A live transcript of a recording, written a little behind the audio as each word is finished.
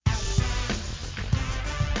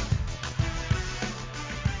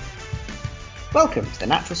Welcome to The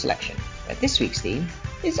Natural Selection, where this week's theme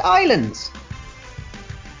is islands.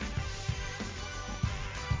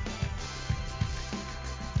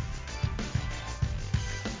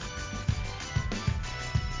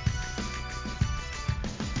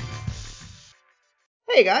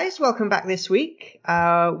 Hey guys, welcome back this week.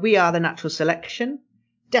 We are The Natural Selection,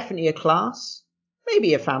 definitely a class,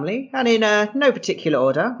 maybe a family, and in no particular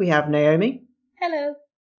order, we have Naomi. Hello.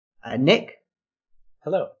 Nick.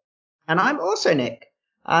 Hello. And I'm also Nick.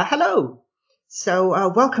 Hello. So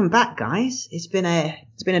welcome back, guys. It's been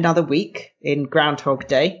another week in Groundhog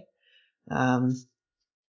Day.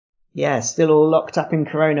 Still all locked up in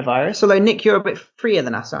coronavirus. Although Nick, you're a bit freer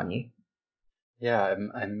than us, aren't you? Yeah,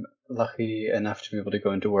 I'm lucky enough to be able to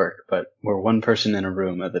go into work, but we're one person in a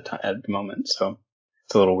room at the moment, so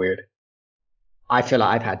it's a little weird. I feel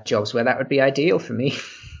like I've had jobs where that would be ideal for me.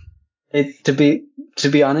 To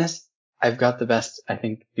be honest, I've got the best, I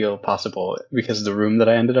think, deal possible because the room that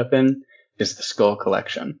I ended up in is the Skull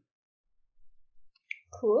Collection.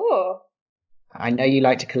 Cool. I know you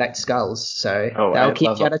like to collect skulls, so Oh, that'll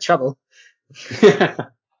keep you out of trouble.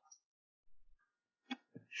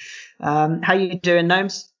 How you doing,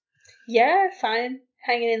 Gnomes? Yeah, fine.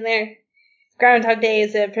 Hanging in there. Groundhog Day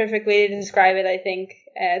is a perfect way to describe it, I think.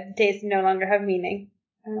 The days no longer have meaning.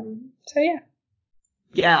 So yeah.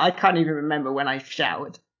 Yeah, I can't even remember when I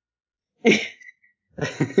showered.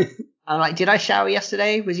 I'm like, did I shower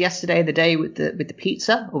yesterday? Was yesterday the day with the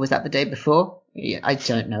pizza, or was that the day before? Yeah, I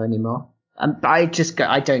don't know anymore. I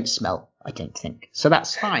don't smell, I don't think. So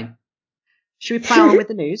that's fine. Should we plow on with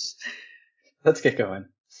the news? Let's get going.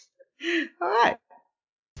 All right.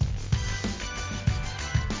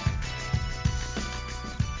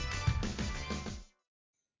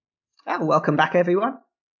 Oh, welcome back, everyone.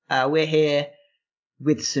 We're here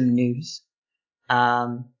with some news.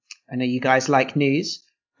 I know you guys like news.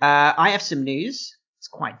 I have some news. It's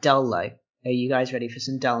quite dull, though. Are you guys ready for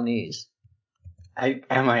some dull news? Am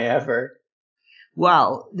I ever?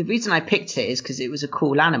 Well, the reason I picked it is because it was a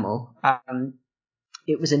cool animal.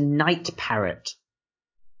 It was a night parrot.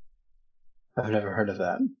 I've never heard of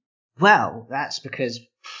that. Well, that's because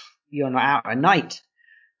you're not out at night.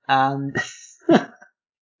 But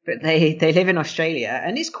they live in Australia,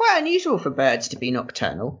 and it's quite unusual for birds to be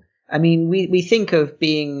nocturnal. I mean, we think of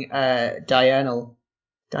being diurnal.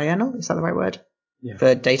 Diurnal? Is that the right word? Yeah.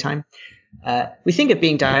 For daytime? We think of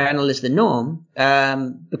being diurnal as the norm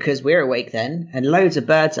because we're awake then, and loads of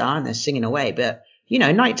birds are, and they're singing away. But,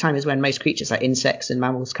 nighttime is when most creatures like insects and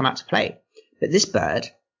mammals come out to play. But this bird,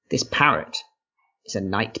 this parrot, is a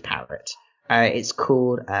night parrot. It's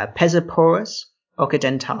called Pesiporus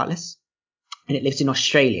occidentalis, and it lives in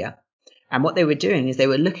Australia. And what they were doing is they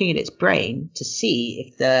were looking at its brain to see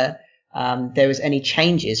if there was any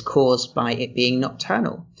changes caused by it being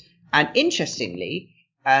nocturnal. And interestingly,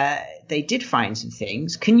 they did find some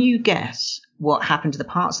things. Can you guess what happened to the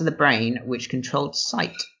parts of the brain which controlled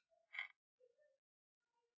sight?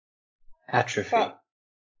 Atrophy.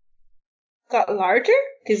 Got larger?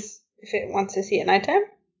 Because if it wants to see at nighttime?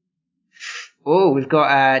 Oh, we've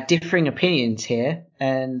got differing opinions here.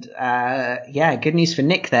 And good news for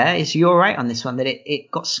Nick there is you're right on this one, that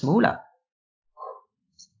it got smaller.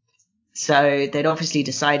 So they'd obviously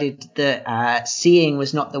decided that seeing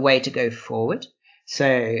was not the way to go forward. So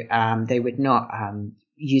they would not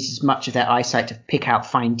use as much of their eyesight to pick out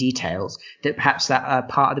fine details, that perhaps that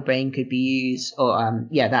part of the brain could be used, or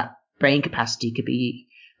that brain capacity could be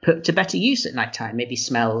put to better use at nighttime, maybe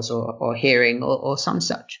smells or hearing or some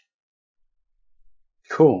such.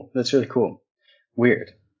 Cool. That's really cool.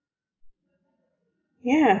 Weird.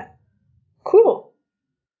 Yeah. Cool.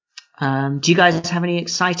 Do you guys have any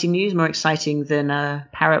exciting news, more exciting than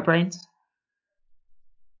parrot brains?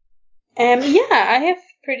 I have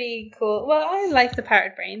pretty cool. Well, I like the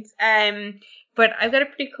parrot brains. But I've got a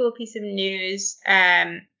pretty cool piece of news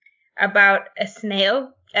about a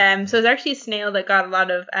snail. So it's actually a snail that got a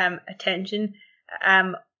lot of attention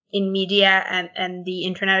in media and the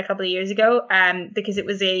internet a couple of years ago, because it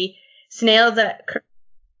was a snail that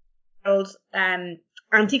curled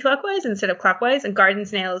anti-clockwise instead of clockwise, and garden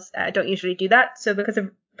snails don't usually do that. So because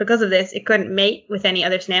of this, it couldn't mate with any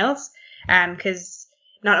other snails, because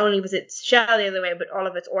not only was its shell the other way, but all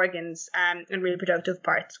of its organs and reproductive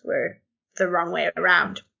parts were the wrong way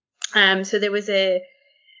around. So there was a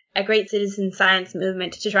great citizen science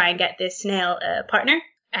movement to try and get this snail a partner,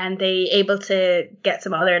 and they able to get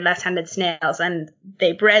some other left-handed snails, and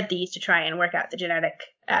they bred these to try and work out the genetic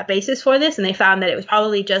basis for this, and they found that it was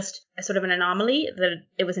probably just a sort of an anomaly, that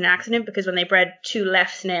it was an accident, because when they bred two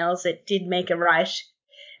left snails, it did make a right,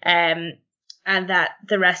 and that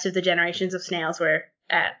the rest of the generations of snails were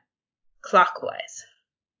clockwise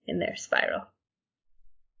in their spiral.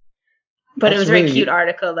 But That's it was a very really cute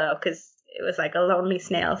article, though, because it was like a lonely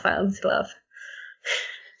snail finds love.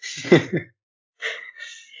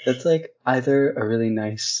 That's like either a really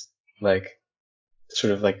nice, like,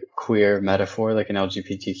 sort of like queer metaphor, like an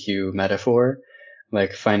LGBTQ metaphor,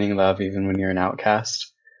 like finding love even when you're an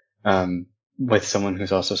outcast, with someone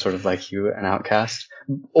who's also sort of like you, an outcast,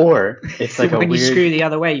 or it's like when you screw the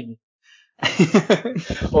other way.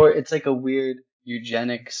 or it's like a weird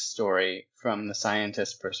eugenics story from the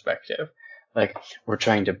scientist perspective. Like, we're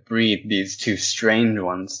trying to breed these two strange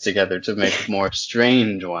ones together to make more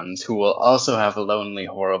strange ones who will also have lonely,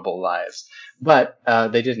 horrible lives. But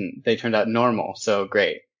they didn't. They turned out normal, so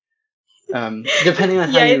great. Depending on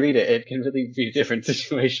how you read it, it can really be a different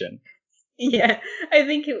situation. Yeah, I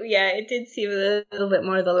think it did seem a little bit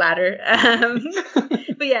more the latter.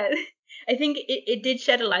 But yeah, I think it did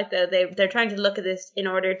shed a light, though. They're trying to look at this in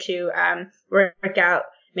order to work out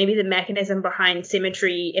maybe the mechanism behind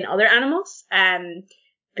symmetry in other animals,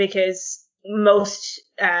 because most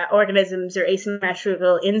organisms are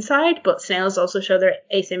asymmetrical inside, but snails also show their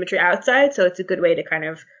asymmetry outside, so it's a good way to kind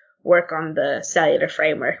of work on the cellular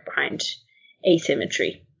framework behind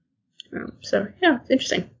asymmetry. So yeah, it's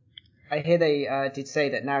interesting. I hear they did say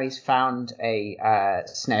that now he's found a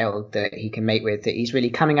snail that he can mate with, that he's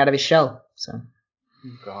really coming out of his shell. So,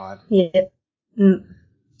 oh God, yeah.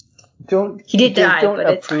 He did die. Don't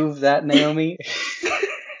but approve that, Naomi.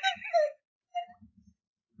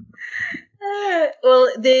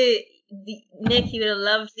 Well, Nick, you would have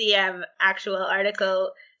loved the actual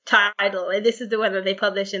article title. And this is the one that they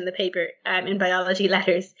published in the paper in Biology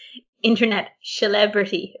Letters. Internet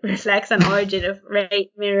celebrity reflects on origin of rare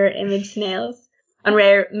mirror image snails. I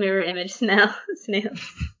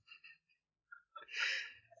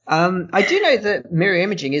do know that mirror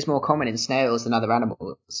imaging is more common in snails than other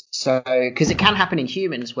animals. So, because it can happen in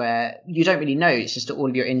humans where you don't really know, it's just that all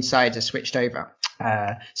of your insides are switched over.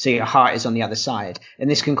 So your heart is on the other side. And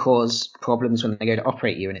this can cause problems when they go to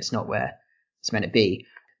operate you and it's not where it's meant to be.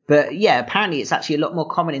 But yeah, apparently it's actually a lot more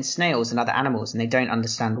common in snails than other animals, and they don't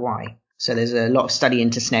understand why. So there's a lot of study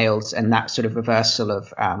into snails and that sort of reversal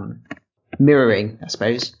of mirroring, I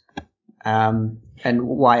suppose, and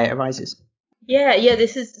why it arises. Yeah,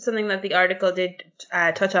 this is something that the article did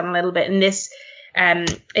touch on a little bit. In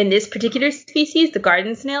this particular species, the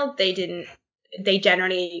garden snail, they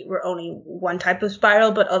generally were only one type of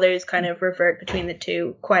spiral, but others kind of revert between the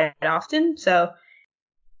two quite often. So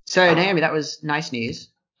Naomi, that was nice news.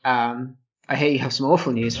 I hear you have some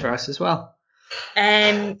awful news for us as well.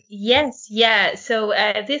 Yes, yeah. So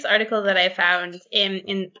this article that I found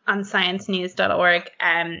on sciencenews.org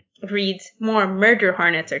reads, "More murder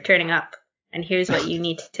hornets are turning up, and here's what you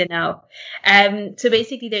need to know." So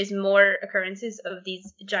basically, there's more occurrences of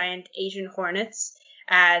these giant Asian hornets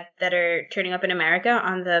that are turning up in America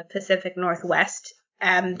on the Pacific Northwest.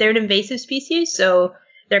 They're an invasive species, so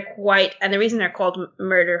they're and the reason they're called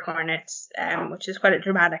murder hornets, which is quite a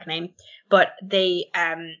dramatic name, but they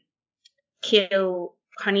kill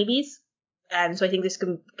honeybees. So I think this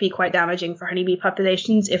can be quite damaging for honeybee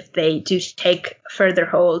populations if they do take further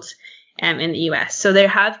hold in the US. So there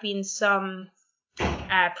have been some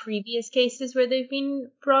previous cases where they've been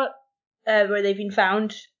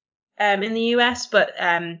found in the US, but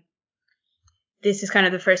this is kind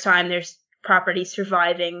of the first time there's properly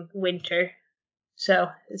surviving winter. So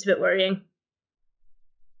it's a bit worrying.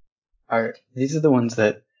 These are the ones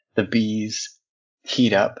that the bees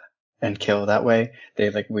heat up and kill that way?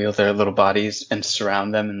 They like wheel their little bodies and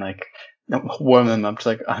surround them and like warm them up to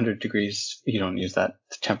like 100 degrees. You don't use that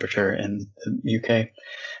temperature in the UK.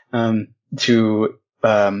 To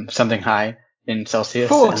something high in Celsius.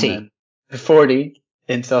 40. And then 40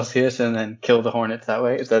 in Celsius and then kill the hornets that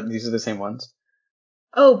way. These are the same ones?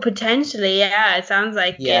 Oh, potentially, yeah. It sounds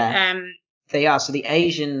like it. They are. So the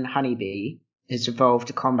Asian honeybee has evolved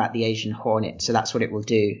to combat the Asian hornet. So that's what it will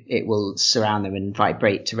do. It will surround them and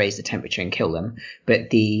vibrate to raise the temperature and kill them. But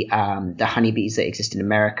the honeybees that exist in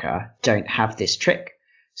America don't have this trick.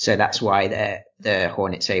 So that's why the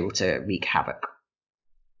hornets are able to wreak havoc.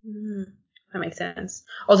 That makes sense.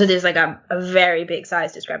 Also, there's like a very big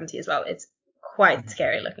size discrepancy as well. It's quite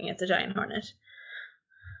scary looking at the giant hornet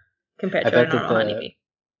compared to a normal honeybee.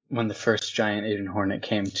 When the first giant Asian hornet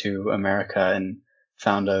came to America and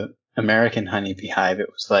found a American honeybee hive,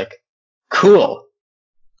 it was like, cool.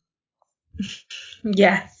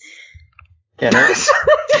 Yeah. Get it?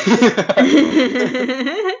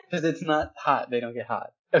 Because it's not hot. They don't get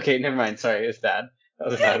hot. Okay, never mind. Sorry, it's bad. That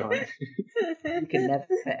was a bad one. You can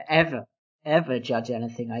never, ever judge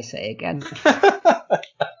anything I say again.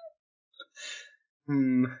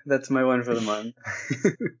 That's my one for the month.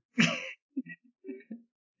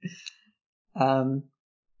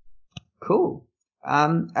 Cool.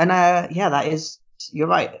 That is, you're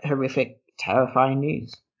right, horrific, terrifying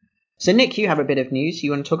news. So Nick, you have a bit of news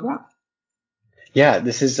you want to talk about? Yeah,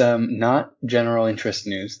 this is not general interest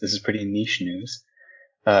news. This is pretty niche news.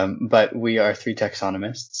 But we are 3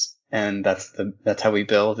 taxonomists, and that's how we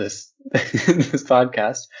build this this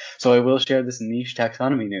podcast. So I will share this niche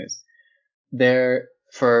taxonomy news.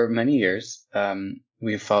 For many years,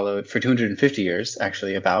 we've followed, for 250 years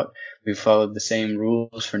actually, we've followed the same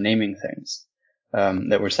rules for naming things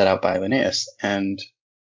that were set out by Linnaeus. And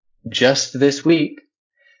just this week,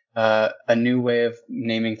 a new way of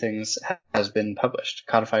naming things has been published,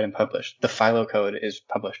 codified and published. The Philo Code is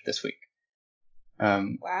published this week,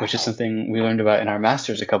 which is something we learned about in our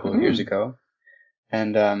masters a couple of years ago,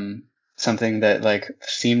 and something that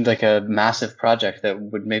seemed like a massive project that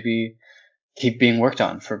would maybe keep being worked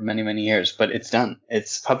on for many, many years. But it's done.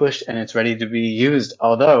 It's published and it's ready to be used,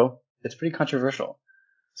 although it's pretty controversial.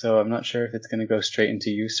 So I'm not sure if it's going to go straight into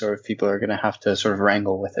use or if people are going to have to sort of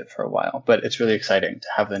wrangle with it for a while. But it's really exciting to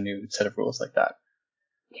have a new set of rules like that.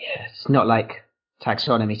 Yeah, it's not like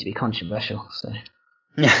taxonomy to be controversial. So.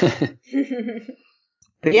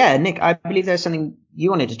 But yeah, Nick, I believe there's something you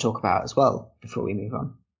wanted to talk about as well before we move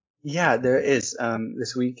on. Yeah, there is.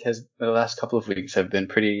 The last couple of weeks have been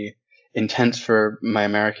pretty intense for my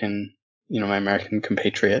American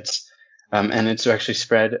compatriots. And it's actually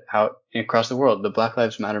spread out across the world. The Black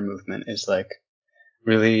Lives Matter movement is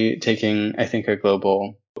really taking, I think,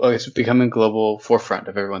 it's becoming a global forefront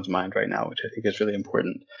of everyone's mind right now, which I think is really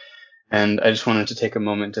important. And I just wanted to take a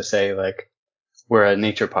moment to say, we're a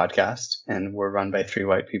nature podcast and we're run by 3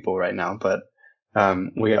 white people right now, but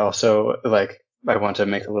we also, I want to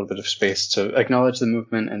make a little bit of space to acknowledge the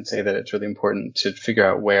movement and say that it's really important to figure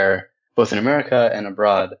out where, both in America and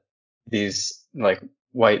abroad, these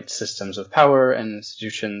white systems of power and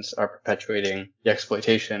institutions are perpetuating the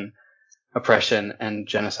exploitation, oppression, and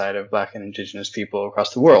genocide of Black and Indigenous people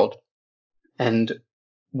across the world. And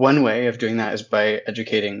one way of doing that is by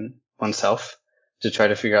educating oneself to try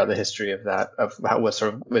to figure out the history of that, of what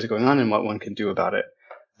sort of is going on and what one can do about it.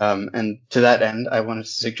 And to that end, I wanted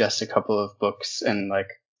to suggest a couple of books and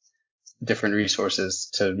different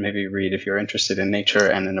resources to maybe read if you're interested in nature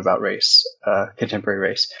and in about race, contemporary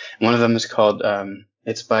race. One of them is called,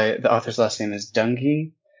 it's by, the author's last name is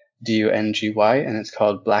Dungy, D-U-N-G-Y, and it's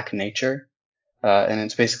called Black Nature. And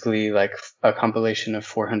it's basically a compilation of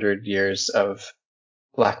 400 years of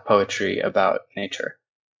Black poetry about nature,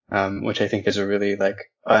 which I think is a really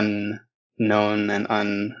unknown and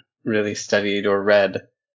unreally studied or read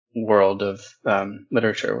world of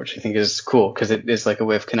literature, which I think is cool because it is a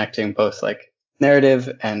way of connecting both narrative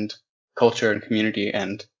and culture and community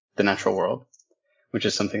and the natural world, which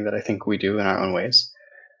is something that I think we do in our own ways.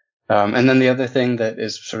 And then the other thing that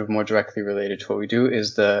is sort of more directly related to what we do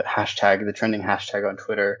is the trending hashtag on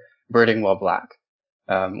Twitter, birding while Black,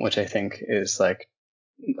 which I think is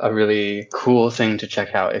a really cool thing to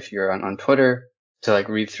check out if you're on Twitter, to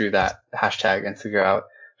read through that hashtag and figure out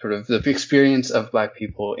sort of the experience of Black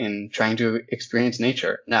people in trying to experience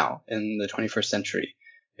nature now in the 21st century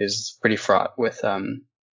is pretty fraught with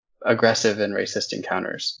aggressive and racist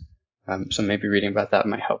encounters. So maybe reading about that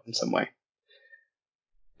might help in some way.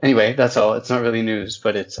 Anyway, that's all. It's not really news,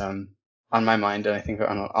 but it's on my mind and I think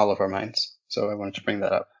on all of our minds. So I wanted to bring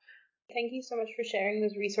that up. Thank you so much for sharing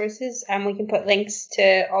those resources. We can put links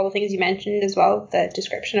to all the things you mentioned as well, the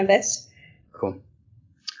description of this. Cool.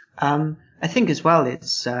 I think as well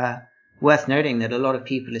it's worth noting that a lot of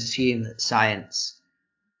people assume that science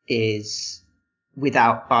is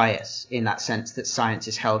without bias, in that sense that science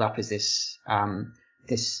is held up as this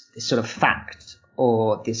sort of fact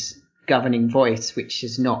or this governing voice which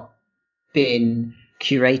has not been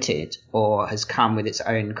curated or has come with its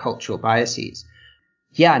own cultural biases.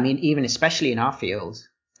 Yeah, I mean, even especially in our field,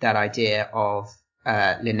 that idea of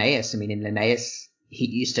Linnaeus, in Linnaeus, he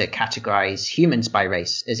used to categorize humans by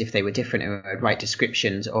race as if they were different and would write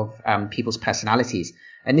descriptions of people's personalities.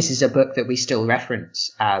 And this is a book that we still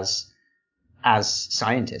reference as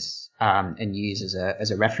scientists and use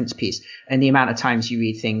as a reference piece. And the amount of times you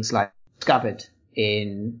read things like discovered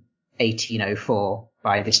in 1804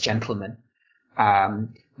 by this gentleman,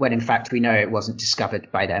 when in fact we know it wasn't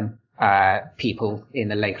discovered by them. People in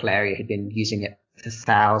the local area had been using it for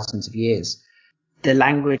thousands of years. The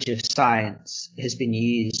language of science has been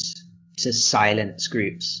used to silence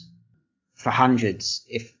groups for hundreds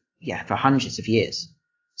of years.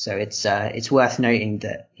 So it's worth noting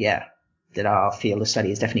that our field of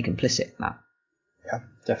study is definitely complicit in that. Yeah,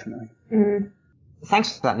 definitely. Mm.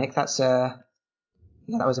 Thanks for that, Nick. That's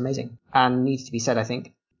Yeah, that was amazing and needs to be said, I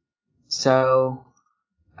think. So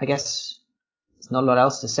I guess there's not a lot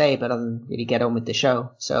else to say, but really get on with the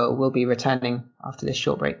show. So we'll be returning after this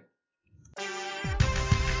short break.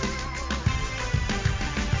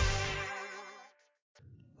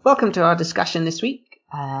 Welcome to our discussion this week.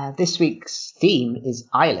 This week's theme is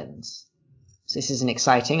islands. So this isn't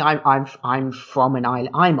exciting. I'm from an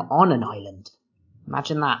island. I'm on an island.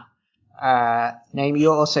 Imagine that. Naomi,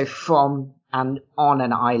 you're also from and on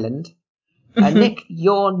an island. Nick,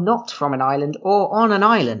 you're not from an island or on an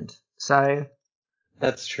island. So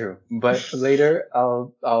that's true. But later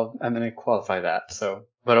I'm going to qualify that.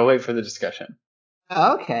 But I'll wait for the discussion.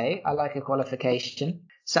 Okay, I like a qualification.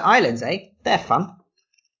 So islands, eh? They're fun.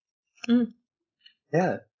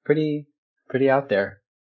 Yeah, pretty out there.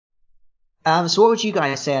 So what would you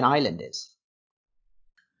guys say an island is?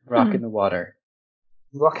 Rock in the water.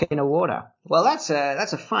 Rock in the water. Well, that's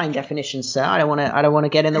a fine definition, sir. I don't want to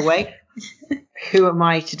get in the way. Who am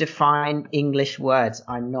I to define English words?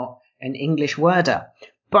 I'm not an English worder.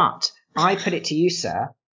 But I put it to you, sir,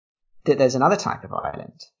 that there's another type of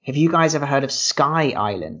island. Have you guys ever heard of Sky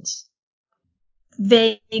Islands?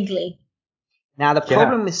 Vaguely. Now the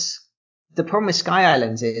problem with Sky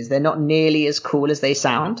Islands is they're not nearly as cool as they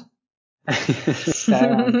sound. They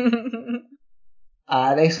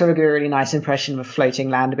sort of give a really nice impression of a floating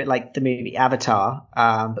land, a bit like the movie Avatar,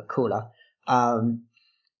 but cooler.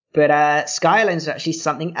 But Sky Islands are actually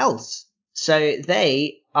something else. So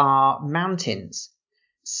they are mountains.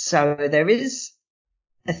 So there is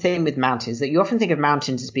a thing with mountains that you often think of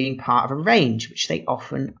mountains as being part of a range, which they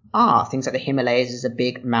often are. Things like the Himalayas is a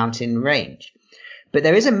big mountain range. But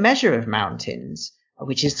there is a measure of mountains,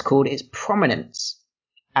 which is called its prominence.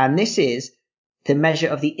 And this is the measure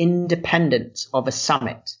of the independence of a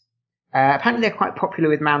summit. Apparently they're quite popular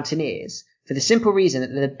with mountaineers for the simple reason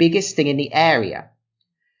that they're the biggest thing in the area.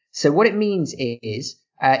 So what it means is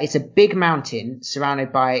it's a big mountain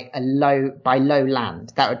surrounded by low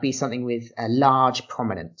land. That would be something with a large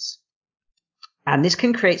prominence. And this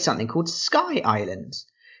can create something called sky islands,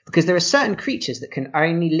 because there are certain creatures that can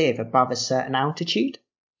only live above a certain altitude.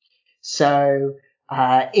 So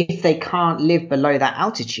if they can't live below that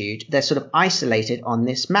altitude, they're sort of isolated on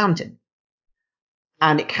this mountain.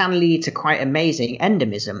 And it can lead to quite amazing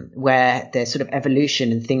endemism, where there's sort of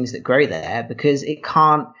evolution and things that grow there because it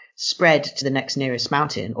can't spread to the next nearest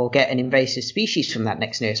mountain or get an invasive species from that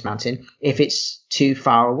next nearest mountain if it's too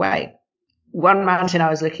far away. One mountain I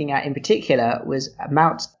was looking at in particular was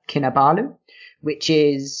Mount Kinabalu, which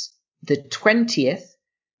is the 20th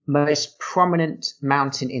most prominent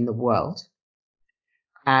mountain in the world.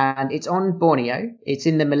 And it's on Borneo. It's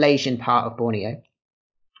in the Malaysian part of Borneo.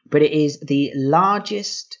 But it is the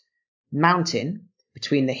largest mountain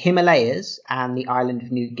between the Himalayas and the island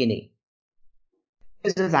of New Guinea.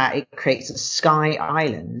 Because of that, it creates a sky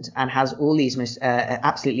island and has all these most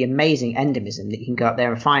absolutely amazing endemism that you can go up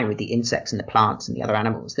there and find with the insects and the plants and the other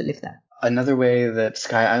animals that live there. Another way that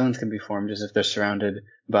sky islands can be formed is if they're surrounded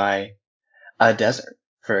by a desert,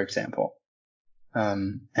 for example.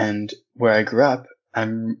 And where I grew up,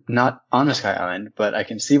 I'm not on a sky island, but I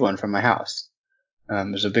can see one from my house.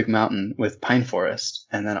 There's a big mountain with pine forest,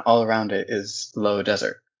 and then all around it is low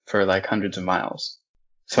desert for like hundreds of miles.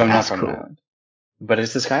 So I'm not from an island. But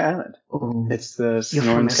it's the Sky Island. Ooh. It's the You're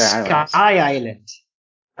Northern from Sky Island. Sky Island.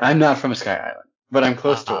 I'm not from a Sky Island, but I'm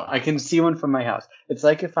close to one. I can see one from my house. It's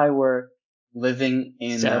like if I were living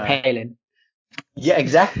in Sarah Palin. Yeah,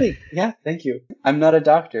 exactly. Yeah, thank you. I'm not a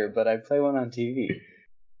doctor, but I play one on TV.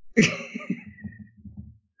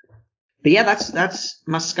 But yeah, that's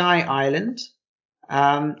Sky Island.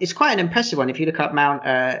 It's quite an impressive one. If you look up Mount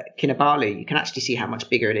Kinabalu, you can actually see how much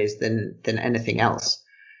bigger it is than anything else.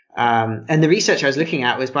 And the research I was looking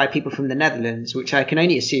at was by people from the Netherlands, which I can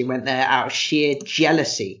only assume went there out of sheer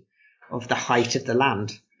jealousy of the height of the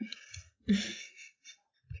land.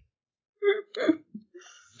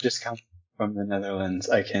 Just come from the Netherlands,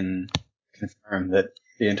 I can confirm that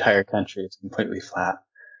the entire country is completely flat.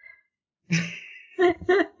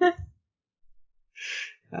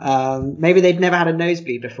 Maybe they've never had a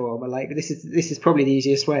nosebleed before, but like this is probably the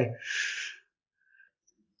easiest way.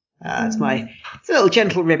 It's a little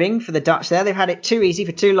gentle ribbing for the Dutch there. They've had it too easy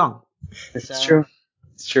for too long. It's true.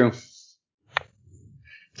 It's true.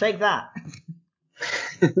 Take that.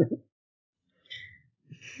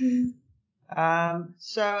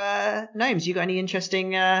 Gnomes, you got any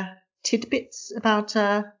interesting tidbits about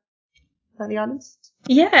the islands?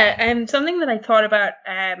 Yeah, something that I thought about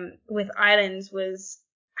with islands was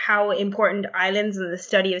how important islands and the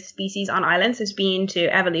study of species on islands has been to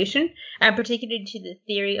evolution, and particularly to the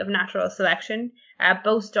theory of natural selection.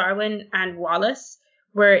 Both Darwin and Wallace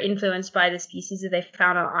were influenced by the species that they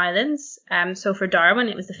found on islands. So for Darwin,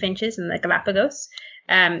 it was the finches and the Galapagos.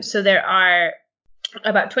 So there are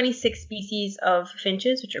about 26 species of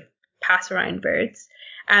finches, which are passerine birds,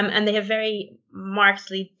 and they have very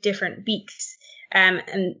markedly different beaks.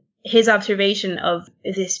 And his observation of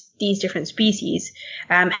these different species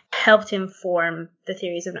helped him form the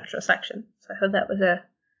theories of natural selection. So I thought that was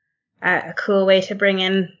a cool way to bring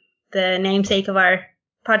in the namesake of our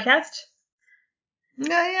podcast.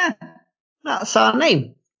 Yeah. That's our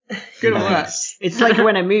name. Good work. Nice. It's like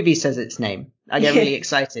when a movie says its name. I get really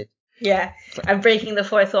excited. Yeah, I'm breaking the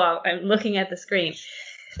fourth wall. I'm looking at the screen.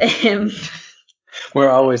 We're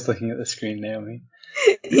always looking at the screen, Naomi.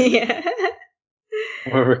 Yeah.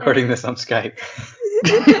 We're recording this on Skype.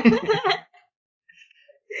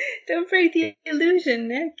 Don't break the illusion,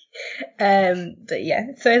 Nick. But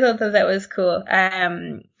yeah, so I thought that was cool.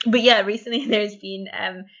 But yeah, recently there's been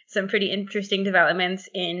some pretty interesting developments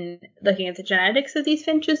in looking at the genetics of these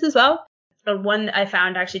finches as well. One I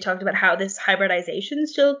found actually talked about how this hybridization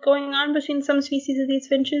is still going on between some species of these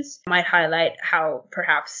finches. Might highlight how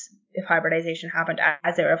perhaps if hybridization happened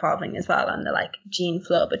as they were evolving as well, and the like gene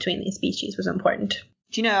flow between these species was important.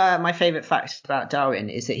 Do you know my favourite fact about Darwin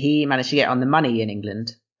is that he managed to get on the money in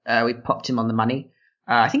England. We popped him on the money.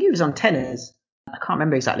 I think he was on tenors. I can't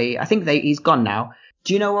remember exactly. I think he's gone now.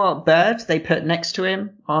 Do you know what bird they put next to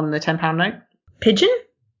him on the £10 note? Pigeon?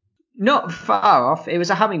 Not far off. It was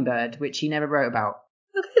a hummingbird, which he never wrote about.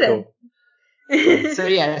 Okay then. So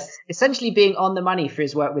yes, essentially being on the money for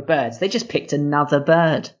his work with birds. They just picked another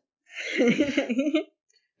bird.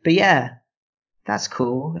 But yeah, that's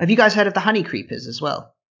cool. Have you guys heard of the honey creepers as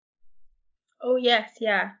well? Oh yes,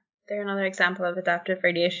 yeah. They're another example of adaptive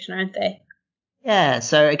radiation, aren't they? Yeah,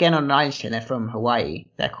 so again on an island chain, they're from Hawaii.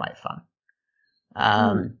 They're quite fun.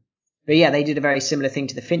 But yeah, they did a very similar thing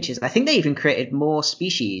to the finches. I think they even created more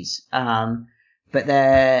species, but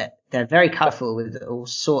they're very colourful with all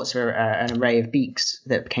sorts of an array of beaks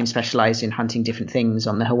that became specialised in hunting different things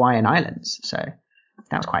on the Hawaiian Islands. So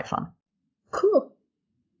that was quite fun. Cool.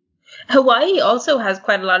 Hawaii also has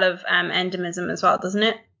quite a lot of endemism as well, doesn't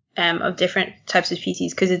it? Of different types of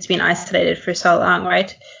species because it's been isolated for so long,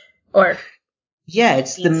 right? Or yeah,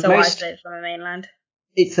 it's the most isolated from the mainland.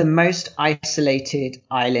 It's the most isolated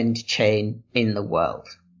island chain in the world,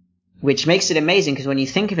 which makes it amazing because when you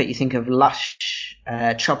think of it, you think of lush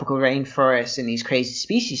tropical rainforests and these crazy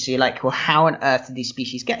species. So you're like, well, how on earth did these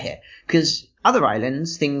species get here? Because other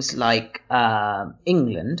islands, things like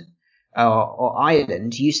England or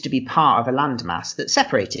Ireland, used to be part of a landmass that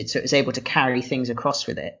separated, so it was able to carry things across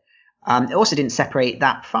with it. It also didn't separate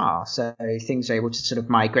that far, so things are able to sort of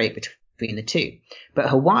migrate between the two. But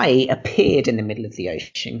Hawaii appeared in the middle of the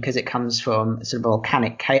ocean because it comes from a sort of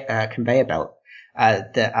volcanic conveyor belt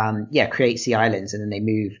that creates the islands, and then they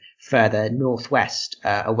move further northwest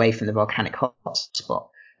away from the volcanic hotspot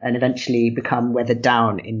and eventually become weathered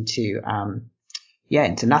down into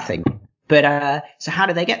nothing. But so how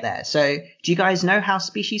did they get there? So do you guys know how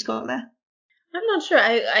species got there? I'm not sure.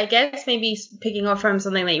 I guess maybe picking up from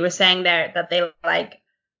something that you were saying there, that they like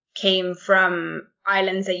came from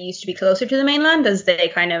islands that used to be closer to the mainland. As they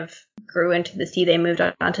kind of grew into the sea, they moved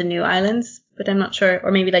on to new islands. But I'm not sure.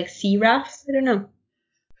 Or maybe like sea rafts. I don't know.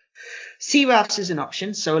 Sea rafts is an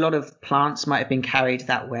option. So a lot of plants might have been carried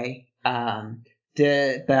that way.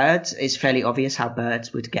 The birds, is fairly obvious how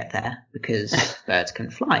birds would get there because birds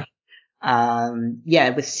can fly.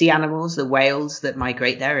 With sea animals, the whales that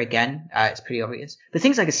migrate there, again, it's pretty obvious. But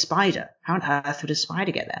things like a spider, how on earth would a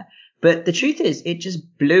spider get there? But the truth is, it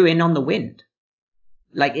just blew in on the wind.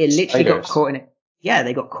 Like, it literally got caught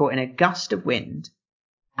they got caught in a gust of wind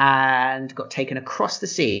and got taken across the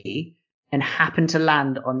sea and happened to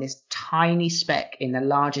land on this tiny speck in the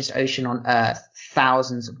largest ocean on Earth,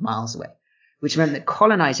 thousands of miles away, which meant that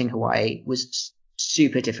colonizing Hawaii was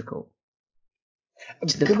super difficult.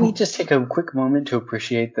 Could we just take a quick moment to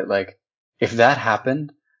appreciate that, like, if that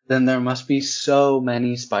happened, then there must be so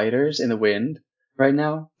many spiders in the wind right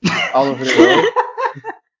now, all over the world.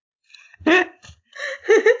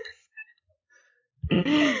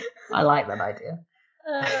 I like that idea.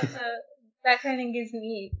 That kind of gives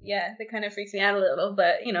me, that kind of freaks me out a little,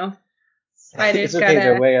 but, you know, spiders it's okay,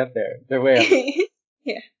 they're way up there. They're way up there.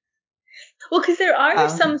 Yeah. Well, because there are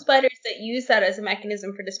some spiders that use that as a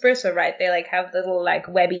mechanism for dispersal, right? They like have little like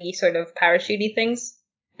webby sort of parachutey things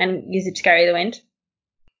and use it to carry the wind.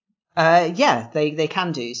 They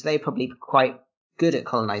can do. So they're probably quite good at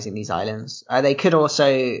colonizing these islands. They could also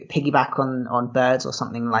piggyback on birds or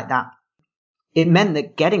something like that. It meant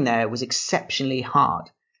that getting there was exceptionally hard.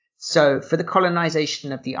 So for the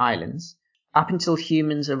colonization of the islands, up until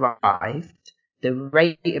humans arrived, the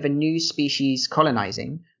rate of a new species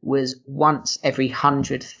colonizing was once every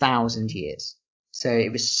 100,000 years. So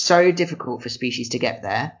it was so difficult for species to get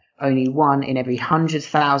there. Only one in every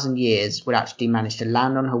 100,000 years would actually manage to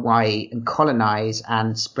land on Hawaii and colonize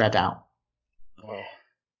and spread out. Oh.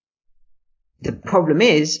 The problem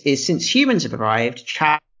is since humans have arrived,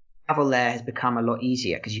 travel there has become a lot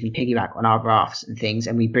easier because you can piggyback on our rafts and things,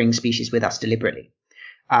 and we bring species with us deliberately.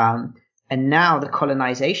 And now the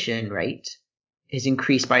colonization rate is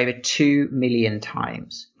increased by over 2 million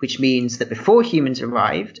times, which means that before humans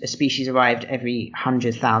arrived, a species arrived every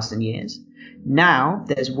 100,000 years. Now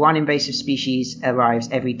there's one invasive species arrives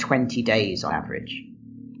every 20 days on average.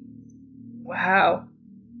 Wow.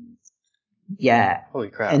 Yeah. Holy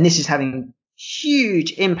crap. And this is having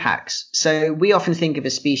huge impacts. So we often think of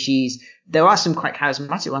a species, there are some quite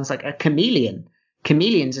charismatic ones like a chameleon.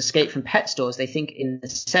 Chameleons escaped from pet stores, they think, in the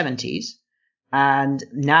 70s. And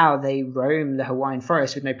now they roam the Hawaiian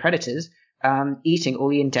forest with no predators, eating all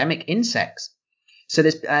the endemic insects. So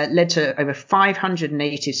this led to over 500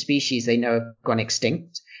 native species they know have gone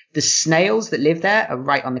extinct. The snails that live there are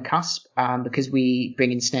right on the cusp because we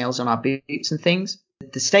bring in snails on our boots and things.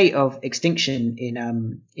 The state of extinction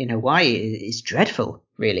in Hawaii is dreadful,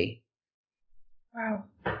 really. Wow.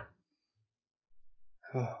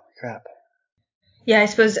 Oh, crap. Yeah, I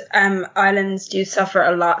suppose islands do suffer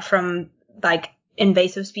a lot from like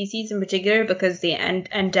invasive species in particular because the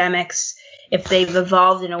endemics, if they've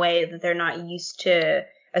evolved in a way that they're not used to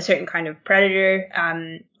a certain kind of predator,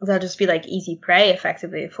 they'll just be like easy prey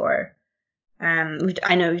effectively for.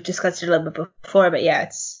 I know we've discussed it a little bit before, but yeah,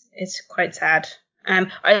 it's quite sad.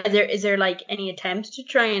 Is there like any attempts to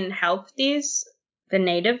try and help the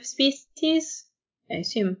native species? I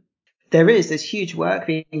assume. There's huge work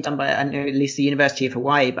being done by, I know, at least the University of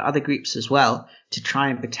Hawaii, but other groups as well, to try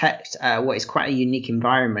and protect what is quite a unique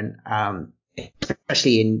environment,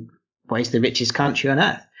 especially in what is the richest country on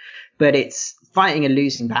earth. But it's fighting a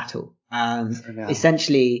losing battle.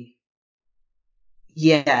 Essentially,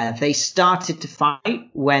 yeah, they started to fight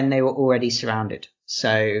when they were already surrounded.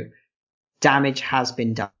 So damage has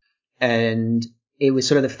been done. And it was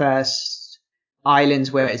sort of the first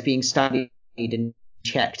islands where it's being studied and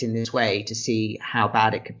checked in this way to see how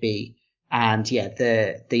bad it could be. And yeah,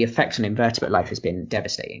 the effect on invertebrate life has been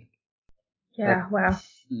devastating. Yeah, wow.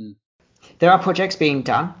 There are projects being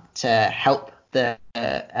done to help the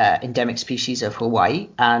endemic species of Hawaii,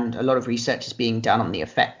 and a lot of research is being done on the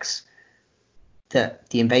effects that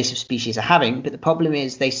the invasive species are having. But the problem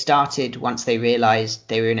is they started once they realized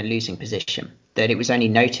they were in a losing position, that it was only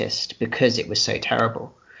noticed because it was so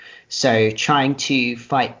terrible. So trying to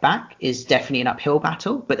fight back is definitely an uphill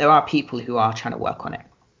battle, but there are people who are trying to work on it.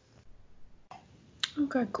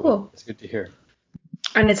 Okay, cool. That's good to hear.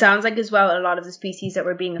 And it sounds like as well a lot of the species that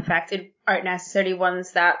were being affected aren't necessarily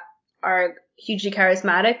ones that are hugely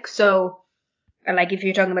charismatic. So, like if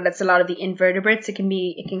you're talking about it's a lot of the invertebrates, it can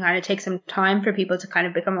kind of take some time for people to kind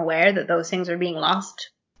of become aware that those things are being lost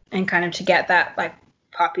and kind of to get that like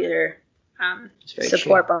popular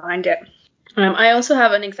support behind it. I also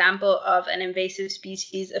have an example of an invasive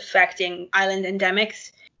species affecting island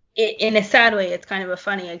endemics. In a sad way, it's kind of a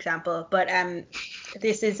funny example, but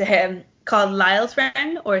this is called Lyle's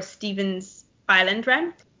wren, or Stevens Island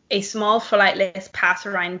wren, a small flightless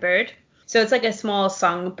passerine bird. So it's like a small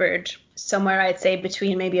songbird, somewhere I'd say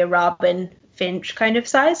between maybe a robin, finch kind of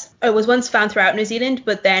size. It was once found throughout New Zealand,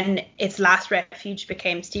 but then its last refuge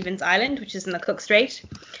became Stevens Island, which is in the Cook Strait.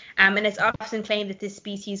 And it's often claimed that this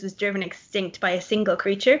species was driven extinct by a single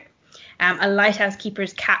creature, a lighthouse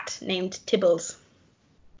keeper's cat named Tibbles.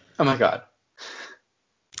 Oh my god.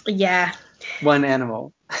 Yeah. One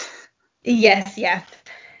animal. Yes, yeah.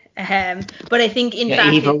 But I think in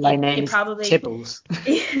fact it probably Tibbles.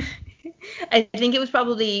 I think it was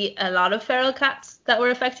probably a lot of feral cats that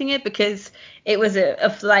were affecting it because it was a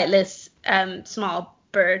flightless small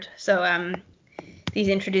bird. So these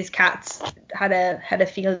introduced cats had a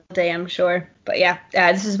field day, I'm sure. But yeah,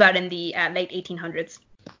 this is about in the late 1800s.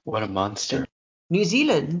 What a monster. New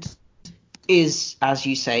Zealand is, as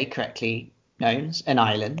you say correctly, known as an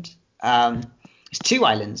island. It's two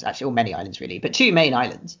islands, actually, or many islands really, but two main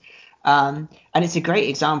islands. And it's a great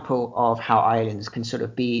example of how islands can sort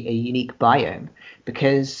of be a unique biome,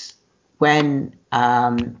 because when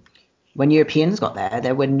Europeans got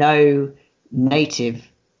there were no native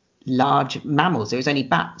large mammals. There was only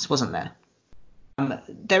bats, wasn't there?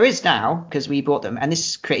 There is now, because we bought them, and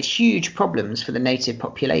this creates huge problems for the native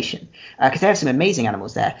population, because there are some amazing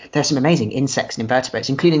animals there. There are some amazing insects and invertebrates,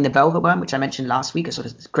 including the velvet worm, which I mentioned last week, a sort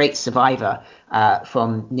of great survivor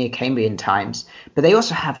from near Cambrian times. But they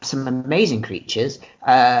also have some amazing creatures,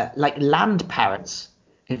 like land parrots.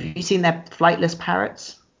 Have you seen their flightless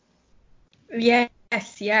parrots? Yes,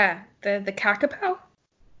 yeah. The kakapo?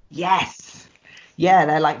 Yes. Yeah,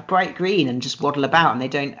 they're like bright green and just waddle about, and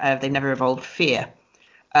they've never evolved fear.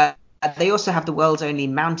 They also have the world's only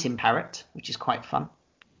mountain parrot, which is quite fun.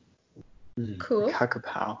 Cool.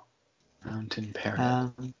 Kakapo. Mountain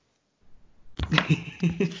parrot.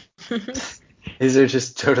 These are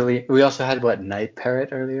just totally... We also had, night parrot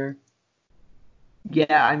earlier?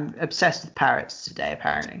 Yeah, I'm obsessed with parrots today,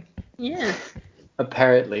 apparently. Yeah.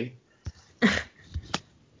 Apparently. Oh,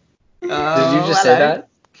 did you just say that?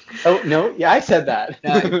 Oh, no. Yeah, I said that.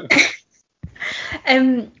 No.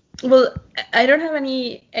 Well, I don't have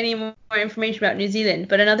any more information about New Zealand,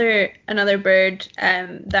 but another bird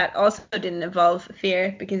that also didn't evolve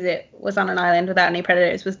fear because it was on an island without any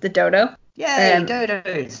predators was the dodo. Yay,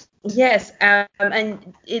 dodos. Yes,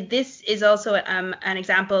 and this is also an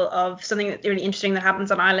example of something that's really interesting that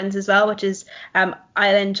happens on islands as well, which is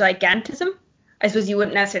island gigantism. I suppose you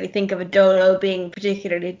wouldn't necessarily think of a dodo being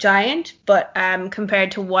particularly giant, but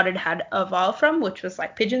compared to what it had evolved from, which was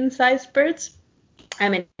like pigeon-sized birds,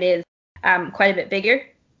 it is quite a bit bigger,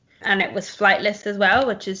 and it was flightless as well,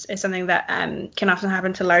 which is something that can often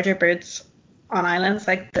happen to larger birds on islands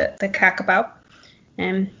like the kakapo.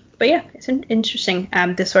 But yeah, it's interesting,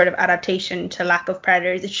 this sort of adaptation to lack of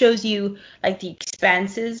predators. It shows you like the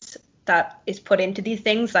expenses that is put into these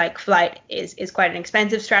things. Like flight is quite an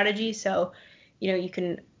expensive strategy, so you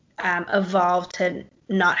can evolve to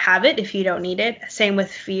not have it if you don't need it. Same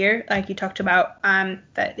with fear, like you talked about,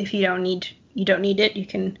 that if you don't need it, you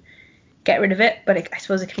can get rid of it. But I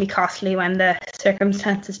suppose it can be costly when the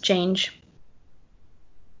circumstances change.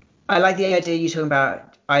 I like the idea you're talking about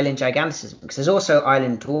island gigantism, because there's also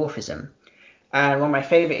island dwarfism. And one of my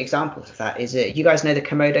favorite examples of that is you guys know the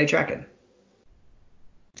Komodo dragon?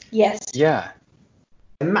 Yes. Yeah.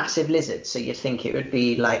 A massive lizard, so you'd think it would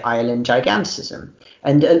be like island gigantism.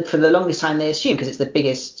 And for the longest time they assumed, because it's the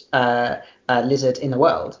biggest lizard in the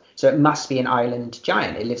world, so it must be an island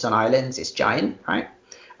giant. It lives on islands, it's giant, right?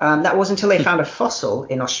 That wasn't until they found a fossil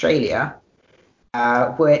in Australia,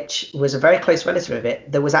 which was a very close relative of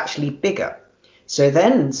it, that was actually bigger. So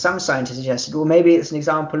then some scientists suggested, well, maybe it's an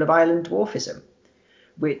example of island dwarfism,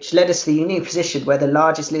 which led us to the unique position where the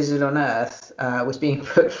largest lizard on Earth was being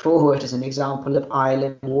put forward as an example of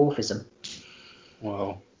island dwarfism.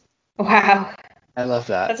 Whoa. Wow. I love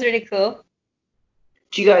that. That's really cool.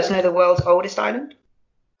 Do you guys know the world's oldest island?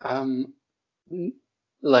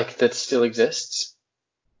 Like that still exists?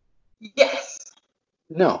 Yes.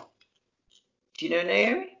 No. Do you know,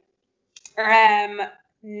 Naomi?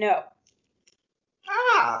 No.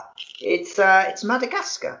 It's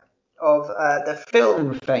Madagascar, of the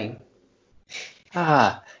film fame.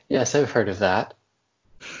 Ah, yes, I've heard of that.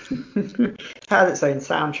 It has its own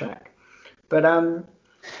soundtrack, but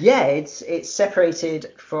yeah, it's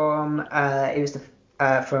separated from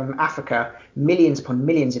from Africa millions upon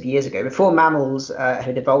millions of years ago, before mammals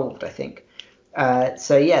had evolved, I think.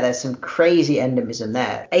 So yeah, there's some crazy endemism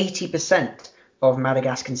there. 80% of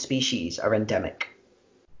Madagascan species are endemic.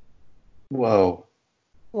 Whoa.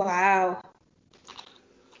 Wow.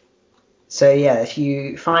 So yeah, if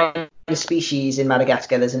you find a species in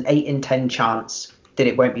Madagascar, there's an 8 in 10 chance that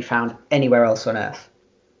it won't be found anywhere else on Earth.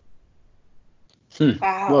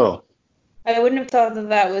 Wow. Whoa. I wouldn't have thought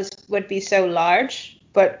that would be so large,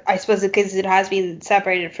 but I suppose because it has been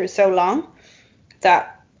separated for so long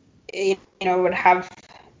that would have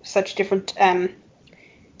such different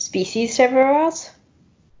species everywhere else.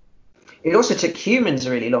 It also took humans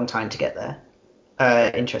a really long time to get there,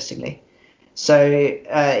 interestingly. So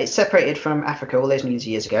it's separated from Africa all those millions of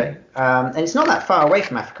years ago, and it's not that far away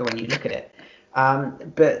from Africa when you look at it.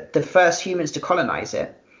 But the first humans to colonize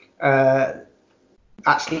it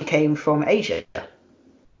actually came from Asia.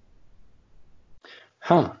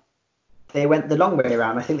 Huh. They went the long way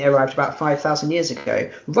around. I think they arrived about 5,000 years ago,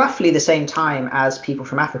 roughly the same time as people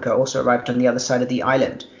from Africa also arrived on the other side of the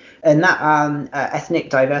island. And that ethnic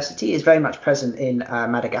diversity is very much present in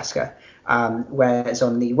Madagascar, whereas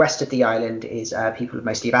on the west of the island is people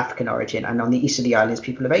mostly of African origin, and on the east of the island is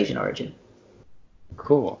people of Asian origin.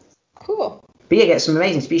 Cool. Cool. But yeah, you get some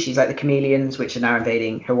amazing species like the chameleons, which are now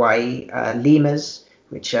invading Hawaii, lemurs,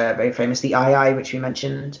 which are very famous, the ii, which we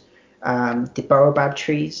mentioned, the baobab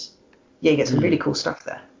trees. Yeah, you get some really cool stuff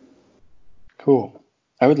there. Cool.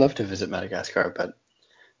 I would love to visit Madagascar, but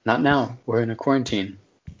Not now. We're in a quarantine.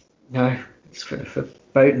 No, it's for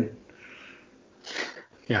Bowden.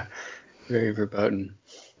 Yeah, very verboten.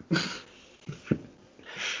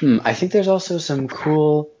 I think there's also some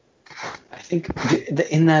cool. I think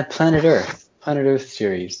in that Planet Earth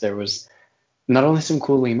series, there was not only some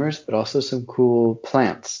cool lemurs, but also some cool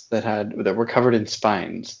plants that were covered in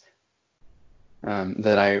spines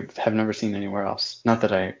that I have never seen anywhere else. Not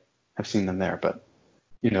that I have seen them there, but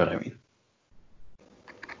you know what I mean.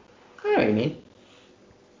 I know what you mean.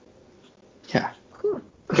 Yeah. Cool.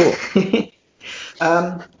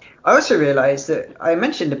 I also realised that I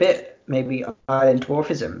mentioned a bit maybe island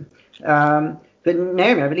dwarfism, but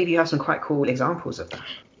Naomi, I believe you have some quite cool examples of that.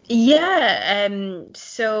 Yeah,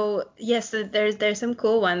 so yes, there's some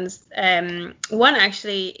cool ones. One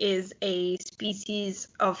actually is a species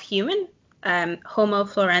of human, Homo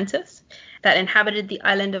florensis, that inhabited the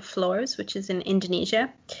island of Flores, which is in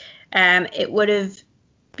Indonesia. It would have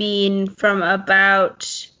been from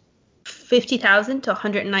about 50,000 to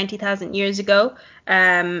 190,000 years ago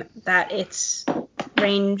that its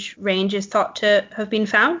range is thought to have been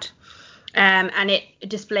found. And it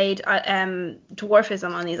displayed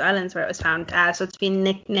dwarfism on these islands where it was found. So it's been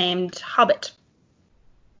nicknamed Hobbit.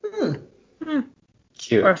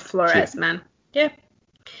 Cute. Or Flores, man. Yeah.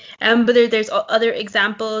 But there's other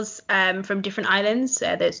examples from different islands.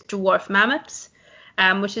 There's dwarf mammoths,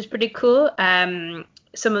 which is pretty cool.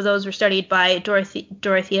 Some of those were studied by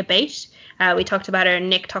Dorothea Bate. We talked about her,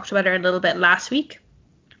 Nick talked about her a little bit last week.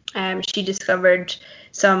 She discovered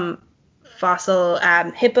some fossil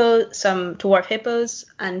hippos, some dwarf hippos,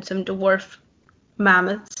 and some dwarf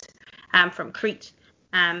mammoths from Crete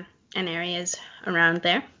and areas around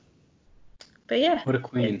there. But yeah, What a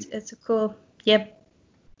queen. It's a cool,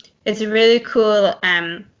 it's a really cool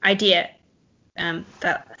idea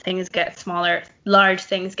that things get smaller, large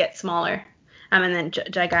things get smaller, and then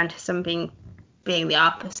gigantism being the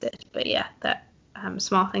opposite. But yeah, that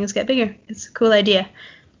small things get bigger. It's a cool idea.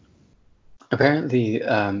 Apparently,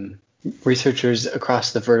 researchers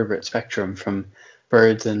across the vertebrate spectrum, from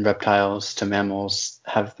birds and reptiles to mammals,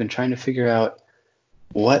 have been trying to figure out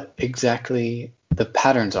what exactly the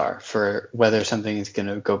patterns are for whether something is going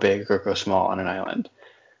to go big or go small on an island.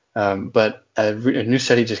 But a new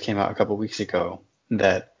study just came out a couple weeks ago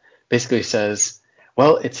that basically says,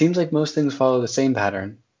 well, it seems like most things follow the same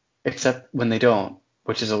pattern, except when they don't,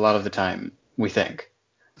 which is a lot of the time, we think.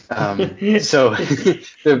 So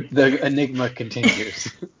the enigma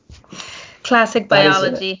continues. Classic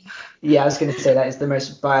biology. I was going to say that is the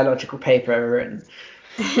most biological paper ever written.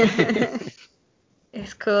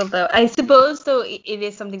 It's cool though. I suppose though it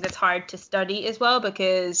is something that's hard to study as well,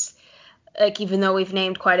 because like even though we've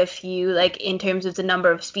named quite a few, like in terms of the number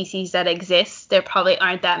of species that exist, there probably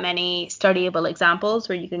aren't that many studyable examples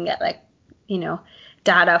where you can get like,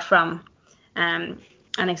 data from and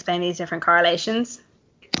explain these different correlations.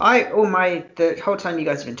 The whole time you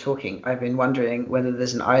guys have been talking, I've been wondering whether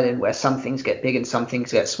there's an island where some things get big and some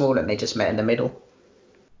things get small and they just met in the middle.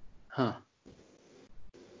 Huh.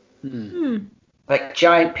 Like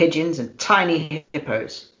giant pigeons and tiny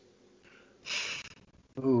hippos.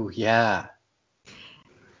 Ooh, yeah.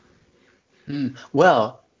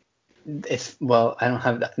 Well, I don't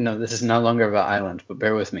have that. No, this is no longer about island, but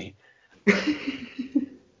bear with me.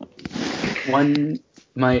 One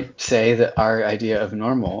might say that our idea of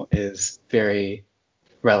normal is very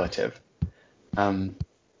relative, and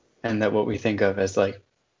that what we think of as like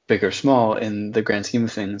big or small in the grand scheme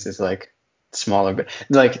of things is like smaller, but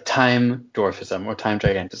like time dwarfism or time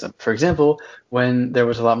gigantism. For example, when there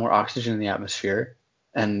was a lot more oxygen in the atmosphere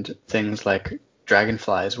and things like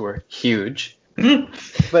dragonflies were huge,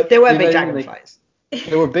 but there were big dragonflies.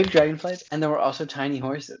 There were big dragonflies, and there were also tiny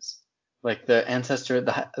horses. Like the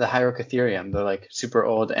Hyracotherium, the like super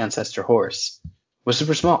old ancestor horse, was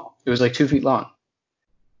super small. It was like 2 feet long.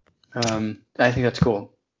 I think that's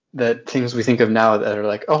cool. That things we think of now that are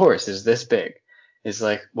like a horse is this big is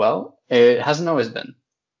like, well, it hasn't always been.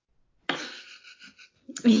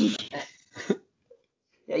 Yeah,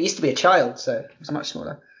 it used to be a child, so it was much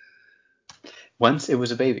smaller. Once it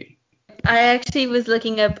was a baby. I actually was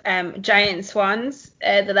looking up giant swans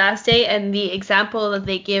the last day, and the example that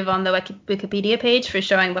they give on the Wikipedia page for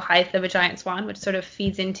showing the height of a giant swan, which sort of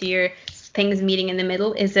feeds into your things meeting in the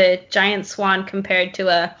middle, is a giant swan compared to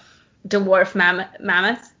a dwarf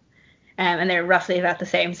mammoth, and they're roughly about the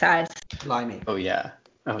same size. Blimey. Oh yeah.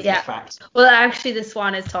 Oh yeah. Fact. Well, actually, the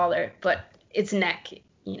swan is taller, but its neck,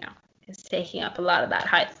 is taking up a lot of that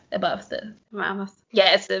height above the mammoth.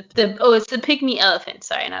 Yeah, it's the pygmy elephant.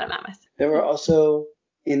 Sorry, not a mammoth. There were also,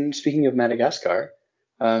 speaking of Madagascar,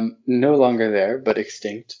 no longer there but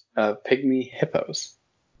extinct, pygmy hippos.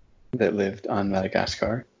 that lived on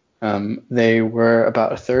Madagascar. They were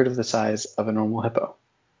about a third of the size of a normal hippo,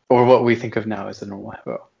 or what we think of now as a normal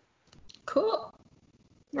hippo. Cool.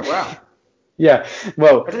 Oh, wow. Yeah,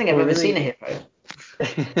 well, I don't think I've ever seen a hippo.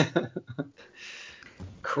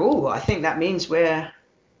 Cool. I think that means we're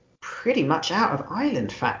pretty much out of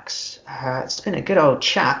island facts. It's been a good old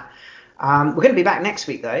chat. We're going to be back next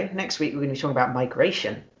week, though. Next week, we're going to be talking about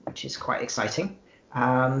migration, which is quite exciting.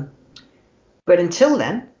 But until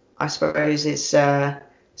then, I suppose it's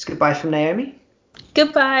goodbye from Naomi.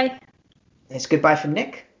 Goodbye. It's goodbye from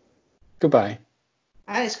Nick. Goodbye.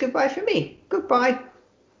 And it's goodbye from me. Goodbye.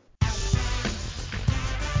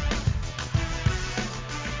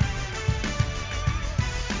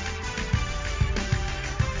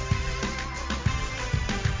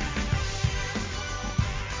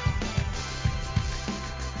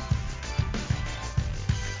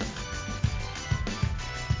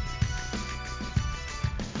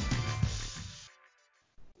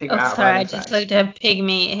 Oh, sorry, I just looked at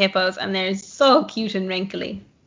pygmy hippos and they're so cute and wrinkly.